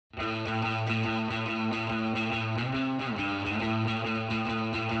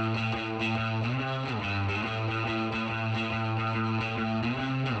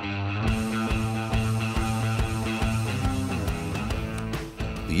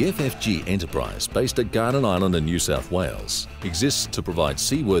The FFG Enterprise, based at Garden Island in New South Wales, exists to provide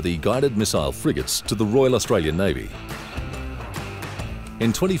seaworthy guided missile frigates to the Royal Australian Navy.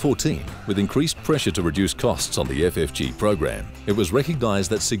 In 2014, with increased pressure to reduce costs on the FFG program, it was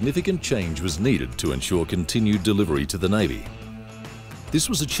recognised that significant change was needed to ensure continued delivery to the Navy. This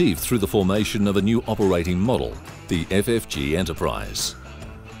was achieved through the formation of a new operating model, the FFG Enterprise.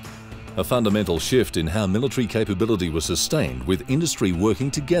 A fundamental shift in how military capability was sustained, with industry working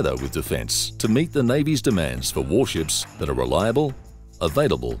together with Defence to meet the Navy's demands for warships that are reliable,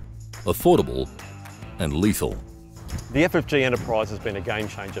 available, affordable and lethal. The FFG Enterprise has been a game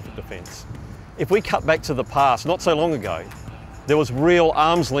changer for Defence. If we cut back to the past, not so long ago, there was real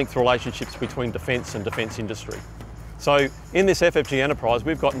arm's length relationships between Defence and Defence industry. So in this FFG Enterprise,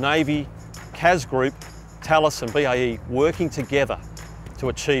 we've got Navy, CAS Group, Thales and BAE working together to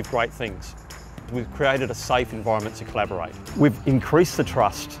achieve great things. We've created a safe environment to collaborate. We've increased the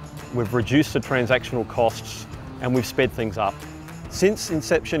trust, we've reduced the transactional costs, and we've sped things up. Since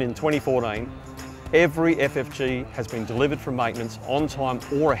inception in 2014, every FFG has been delivered for maintenance on time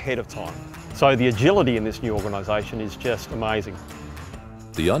or ahead of time. So the agility in this new organisation is just amazing.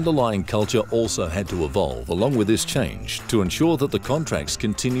 The underlying culture also had to evolve along with this change to ensure that the contracts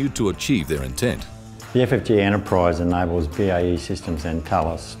continued to achieve their intent. The FFG Enterprise enables BAE Systems and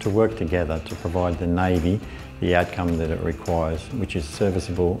Thales to work together to provide the Navy the outcome that it requires, which is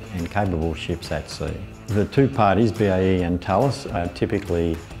serviceable and capable ships at sea. The two parties, BAE and Thales, are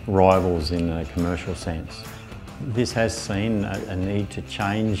typically rivals in a commercial sense. This has seen a need to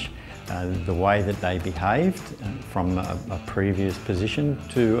change the way that they behaved from a previous position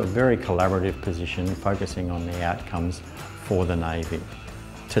to a very collaborative position focusing on the outcomes for the Navy.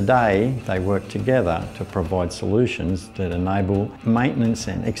 Today, they work together to provide solutions that enable maintenance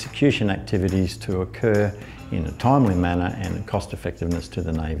and execution activities to occur in a timely manner and cost effectiveness to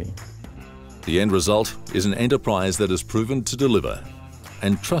the Navy. The end result is an enterprise that has proven to deliver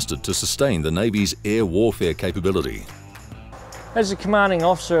and trusted to sustain the Navy's air warfare capability. As a commanding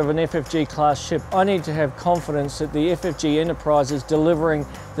officer of an FFG class ship, I need to have confidence that the FFG Enterprise is delivering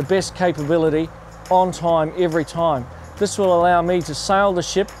the best capability on time every time. This will allow me to sail the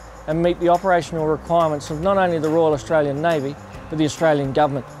ship and meet the operational requirements of not only the Royal Australian Navy, but the Australian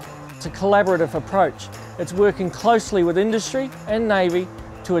Government. It's a collaborative approach. It's working closely with industry and Navy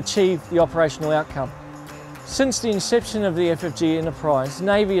to achieve the operational outcome. Since the inception of the FFG Enterprise,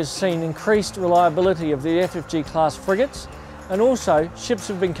 Navy has seen increased reliability of the FFG class frigates, and also ships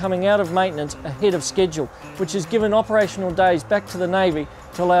have been coming out of maintenance ahead of schedule, which has given operational days back to the Navy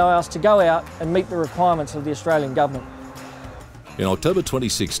to allow us to go out and meet the requirements of the Australian Government. In October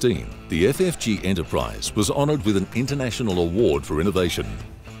 2016, the FFG Enterprise was honoured with an international award for innovation.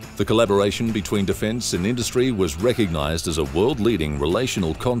 The collaboration between Defence and industry was recognised as a world-leading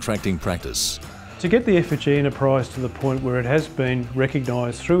relational contracting practice. To get the FFG Enterprise to the point where it has been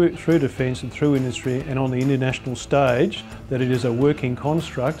recognised through Defence and through industry and on the international stage that it is a working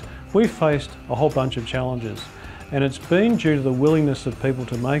construct, we've faced a whole bunch of challenges. And it's been due to the willingness of people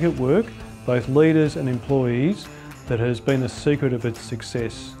to make it work, both leaders and employees, that has been the secret of its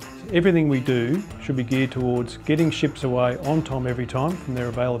success. Everything we do should be geared towards getting ships away on time every time from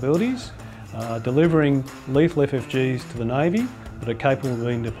their availabilities, delivering lethal FFGs to the Navy that are capable of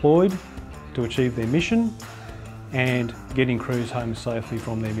being deployed to achieve their mission, and getting crews home safely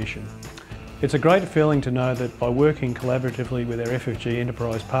from their mission. It's a great feeling to know that by working collaboratively with our FFG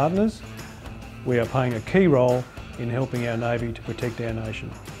Enterprise partners, we are playing a key role in helping our Navy to protect our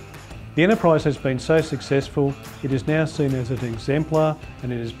nation. The Enterprise has been so successful, it is now seen as an exemplar,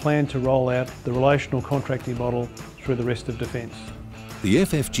 and it is planned to roll out the relational contracting model through the rest of Defence. The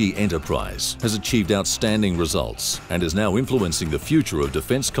FFG Enterprise has achieved outstanding results and is now influencing the future of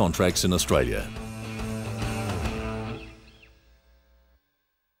defence contracts in Australia.